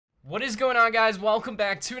What is going on, guys? Welcome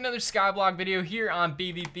back to another Skyblock video here on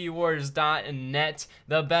PvpWarsAdmin,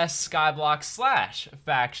 the best Skyblock /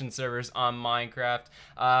 faction servers on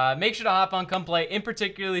Minecraft. Make sure to hop on, come play, in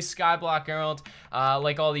particularly Skyblock Emerald,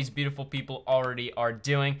 like all these beautiful people already are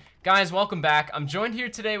doing. Guys, welcome back. I'm joined here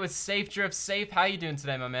today with SafeDrift. Safe, how you doing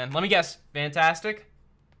today, my man? Let me guess, fantastic?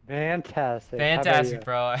 Fantastic,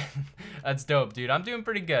 bro. That's dope, dude. I'm doing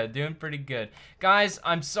pretty good, guys.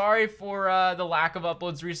 I'm sorry for the lack of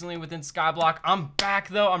uploads recently within Skyblock. I'm back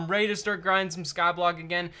though. I'm ready to start grinding some Skyblock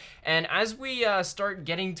again, and as we start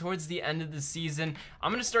getting towards the end of the season,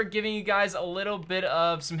 I'm gonna start giving you guys a little bit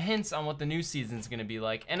of some hints on what the new season's gonna be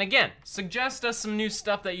like. And again, suggest us some new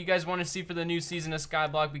stuff that you guys want to see for the new season of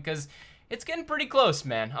Skyblock, because it's getting pretty close,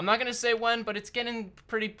 man. I'm not gonna say when, but it's getting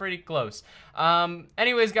pretty close.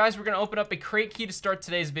 Anyways, guys, we're gonna open up a crate key to start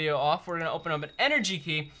today's video off. We're gonna open up an energy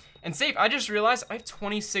key. And Safe, I just realized I have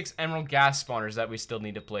 26 emerald gas spawners that we still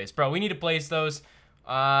need to place. Bro, we need to place those.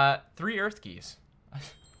 3 earth keys.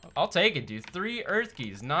 I'll take it, dude. 3 earth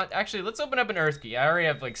keys. Not actually, let's open up an earth key. I already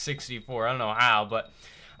have like 64. I don't know how, but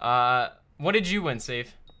what did you win,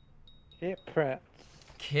 Safe? Kit prints.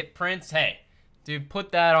 Kit prints? Hey. Dude,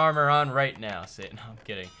 put that armor on right now. No, I'm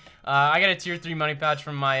kidding. I got a tier 3 money pouch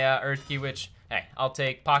from my earth key, which, hey, I'll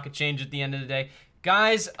take pocket change at the end of the day.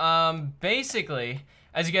 Guys, basically,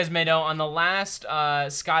 as you guys may know, on the last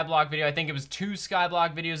Skyblock video, I think it was 2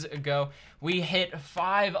 Skyblock videos ago, we hit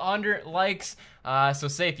 500 likes. So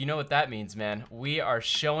Safe, you know what that means, man. We are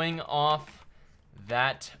showing off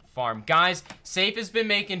that farm. Guys, Safe has been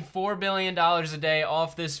making $4 billion a day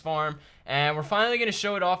off this farm, and we're finally going to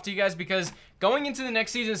show it off to you guys, because going into the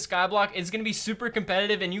next season of Skyblock, it's going to be super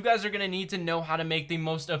competitive, and you guys are going to need to know how to make the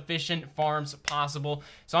most efficient farms possible.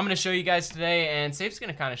 So I'm going to show you guys today, and Safe's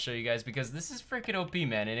going to kind of show you guys, because this is freaking OP,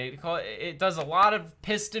 man, and it does a lot of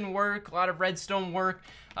piston work, a lot of redstone work.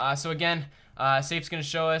 So again, Safe's gonna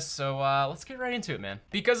show us, so let's get right into it, man.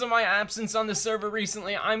 Because of my absence on the server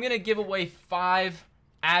recently, I'm gonna give away 5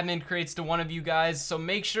 admin crates to one of you guys, so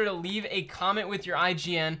make sure to leave a comment with your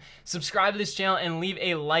IGN, subscribe to this channel, and leave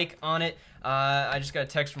a like on it. I just got a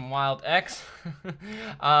text from Wild X.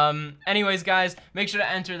 Anyways, guys, make sure to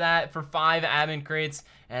enter that for 5 admin crates,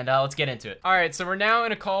 and let's get into it. All right, so we're now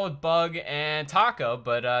in a call with Bug and Taco,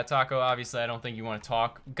 but Taco, obviously, I don't think you want to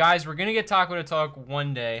talk. Guys, we're gonna get Taco to talk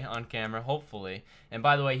one day on camera, hopefully. And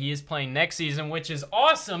by the way, he is playing next season, which is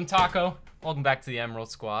awesome. Taco, welcome back to the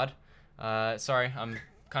Emerald Squad. Sorry, I'm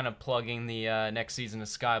kind of plugging the next season of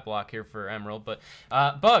Skyblock here for Emerald, but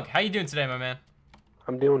Bug, how you doing today, my man?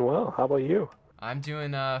 I'm doing well. How about you? I'm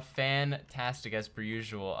doing fantastic as per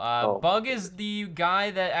usual. Bug is the guy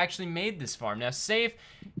that actually made this farm. Now, Safe,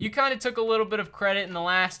 you kind of took a little bit of credit in the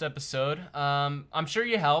last episode. I'm sure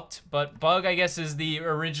you helped, but Bug, I guess, is the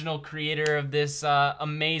original creator of this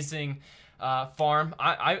amazing farm.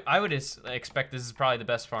 I would expect this is probably the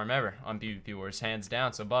best farm ever on PvpWars, hands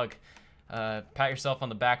down. So Bug, pat yourself on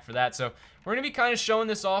the back for that. So we're gonna be kind of showing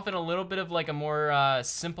this off in a little bit of like a more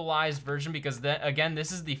simplified version, because again,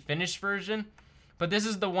 this is the finished version, but this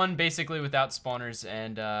is the one basically without spawners,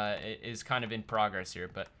 and it is kind of in progress here.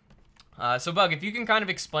 But so Bug, if you can kind of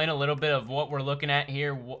explain a little bit of what we're looking at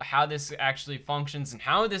here, how this actually functions, and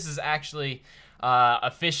how this is actually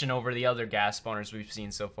efficient over the other gas spawners we've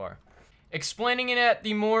seen so far. Explaining it at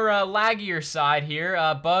the more laggier side here,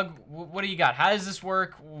 Bug, what do you got? How does this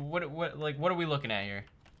work? What are we looking at here?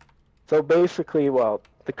 So basically, well,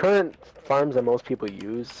 the current farms that most people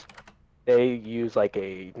use, they use like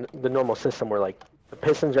the normal system where like the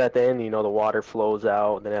pistons are at the end, you know, the water flows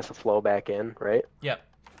out, then it has to flow back in, right? Yep.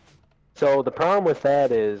 So the problem with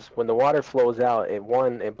that is when the water flows out, it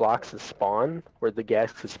blocks the spawn where the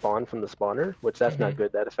gas could spawn from the spawner, which that's not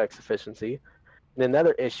good. That affects efficiency. And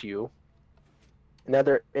another issue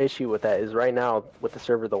with that is right now with the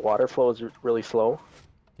server, the water flow is really slow.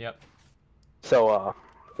 Yep. So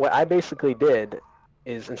what I basically did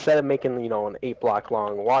is, instead of making, you know, an 8-block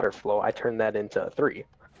long water flow, I turned that into 3.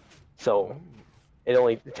 So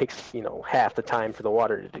it takes, you know, half the time for the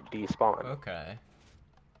water to despawn. Okay.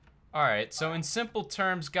 All right. So in simple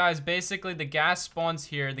terms, guys, basically the gas spawns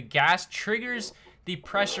here. The gas triggers the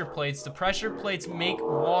pressure plates. The pressure plates make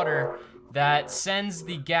water that sends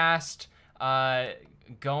the gas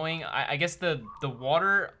going. I guess the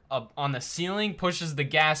water on the ceiling pushes the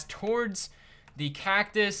gas towards the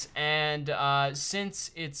cactus, and since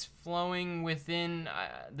it's flowing within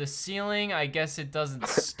the ceiling, I guess it doesn't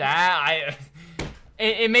stack.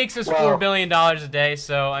 It makes us $4 billion a day.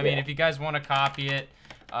 So I mean, if you guys want to copy it,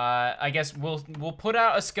 I guess we'll put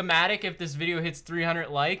out a schematic if this video hits 300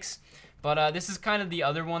 likes. But this is kind of the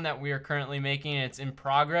other one that we are currently making, and it's in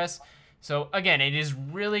progress. So again, it is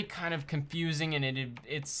really kind of confusing, and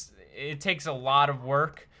it takes a lot of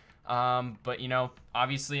work. But you know,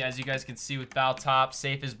 obviously, as you guys can see with Baltop,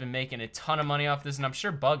 Safe has been making a ton of money off this, and I'm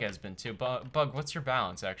sure Bug has been too. Bug, what's your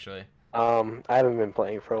balance actually? I haven't been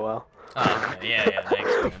playing for a while. Oh, okay. Yeah, thanks,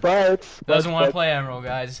 man. But doesn't want to play Emerald,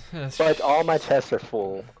 guys. But all my chests are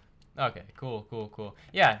full. Okay, cool.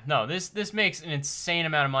 Yeah, no, this makes an insane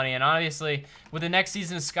amount of money, and obviously, with the next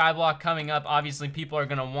season of Skyblock coming up, obviously people are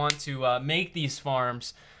gonna want to make these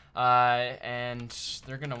farms, and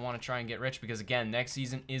they're gonna want to try and get rich because again, next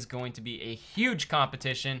season is going to be a huge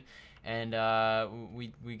competition, and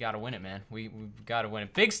we gotta win it, man. We've gotta win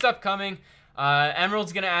it. Big stuff coming.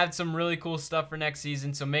 Emerald's gonna add some really cool stuff for next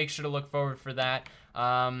season, so make sure to look forward for that.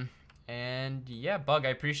 And yeah, Bug, I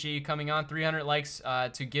appreciate you coming on. 300 likes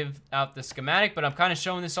to give out the schematic, but I'm kind of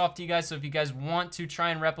showing this off to you guys, so if you guys want to try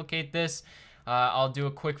and replicate this, I'll do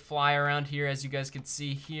a quick fly around here, as you guys can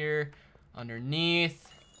see here,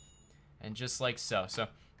 underneath, and just like so. So,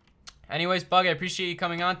 anyways, Bug, I appreciate you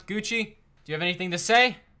coming on. Gucci, do you have anything to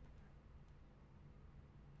say?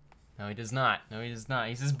 No, he does not. No, he does not.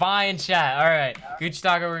 He says bye in chat. All right,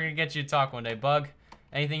 GucciTaco, we're gonna get you to talk one day. Bug,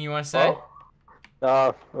 anything you want to say?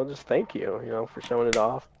 Well, just thank you, for showing it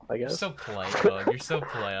off, I guess. You're so polite, Bug. You're so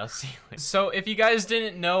polite. I'll see you later. So, if you guys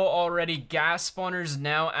didn't know already, gas spawners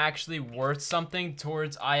now actually worth something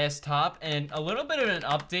towards IS Top, and a little bit of an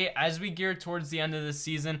update as we gear towards the end of the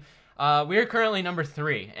season. We are currently number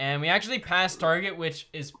 3, and we actually passed target, which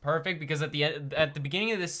is perfect because at the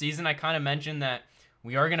beginning of this season, I kind of mentioned that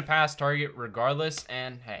we are gonna pass target regardless,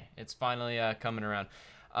 and hey, it's finally coming around.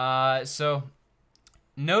 So.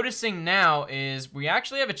 Noticing now is we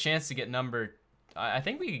actually have a chance to get number. I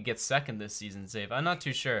think we could get 2nd this season, Safe. I'm not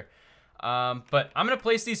too sure. But I'm going to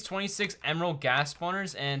place these 26 emerald gas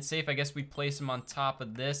spawners, and Safe, I guess we place them on top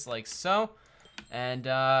of this like so. And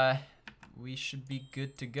we should be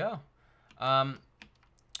good to go. Oh,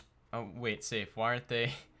 wait, Safe, why aren't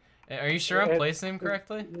they... Are you sure I'm placing them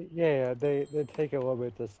correctly? Yeah, they take a little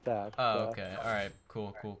bit to stack. Oh, okay. All right,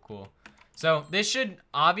 cool. So this should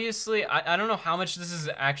obviously, I don't know how much this is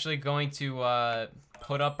actually going to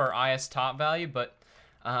put up our IS top value, but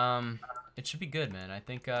it should be good, man. I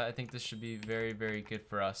think this should be very, very good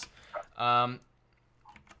for us. But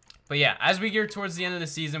yeah, as we gear towards the end of the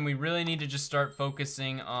season, we really need to just start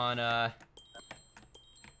focusing on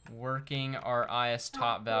working our IS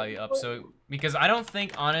top value up. So because I don't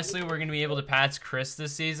think honestly we're gonna be able to patch Chris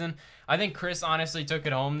this season. I think Chris honestly took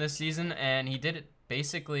it home this season, and he did it.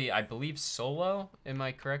 Basically, I believe solo. Am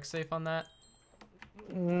I correct, Safe, on that?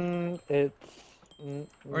 Or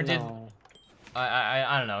did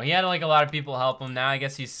I don't know. He had like a lot of people help him. Now I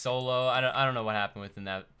guess he's solo. I don't know what happened within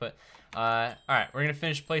that. But all right, we're gonna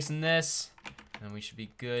finish placing this, and we should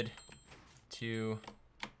be good to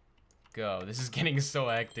go. This is getting so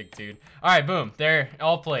hectic, dude. All right, boom. They're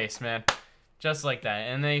all placed, man. Just like that,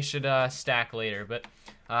 and they should stack later. But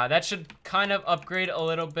that should kind of upgrade a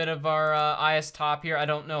little bit of our IS top here. I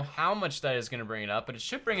don't know how much that is going to bring it up, but it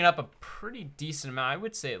should bring it up a pretty decent amount. I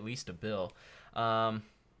would say at least a bill. So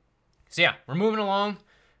yeah, we're moving along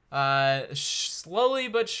slowly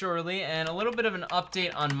but surely, and a little bit of an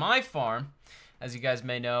update on my farm. As you guys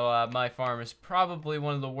may know, my farm is probably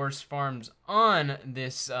one of the worst farms on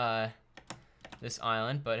this this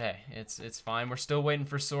island, but hey, it's fine. We're still waiting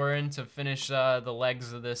for Soren to finish the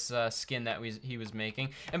legs of this skin that he was making.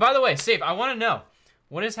 And by the way, Safe, I want to know,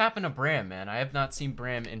 what has happened to Bram, man? I have not seen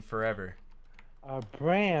Bram in forever.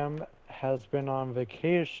 Bram has been on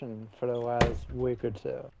vacation for the last week or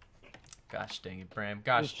 2. Gosh dang it, Bram.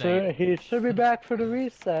 Gosh dang it. He should be back for the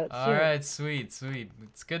reset soon. All right, sweet.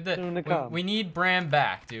 It's good that we need Bram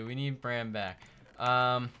back, dude. We need Bram back.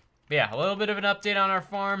 But yeah, a little bit of an update on our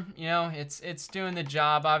farm. You know, it's doing the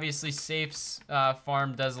job. Obviously, Safe's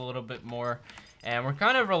farm does a little bit more, and we're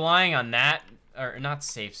kind of relying on that, or not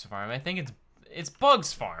Safe's farm. I think it's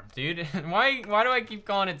Bug's farm, dude. why do I keep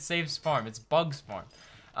calling it Safe's farm? It's Bug's farm.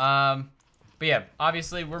 But yeah,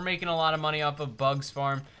 obviously we're making a lot of money off of Bug's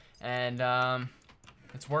farm, and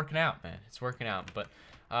it's working out, man. It's working out. But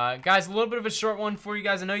guys, a little bit of a short one for you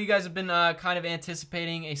guys. I know you guys have been kind of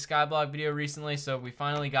anticipating a Skyblock video recently, so we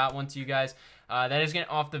finally got one to you guys. That is getting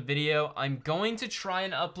off the video. I'm going to try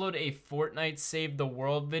and upload a Fortnite Save the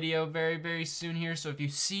World video very, very soon here. So if you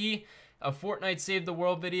see a Fortnite Save the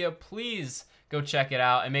World video, please go check it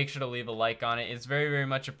out and make sure to leave a like on it. It's very, very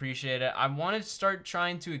much appreciated. I want to start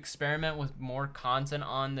trying to experiment with more content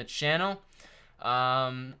on the channel.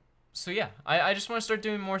 So yeah, I just want to start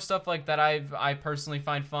doing more stuff like that I personally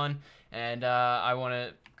find fun, and I want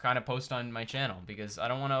to kind of post on my channel because I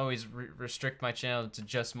don't want to always restrict my channel to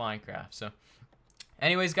just Minecraft. So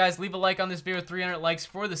Anyways, guys, leave a like on this video. 300 likes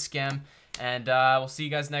for the scam. And we'll see you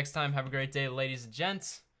guys next time. Have a great day, ladies and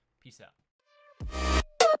gents. Peace out.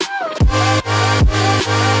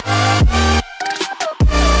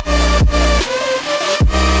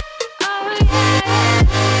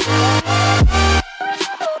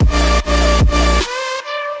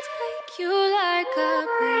 You like a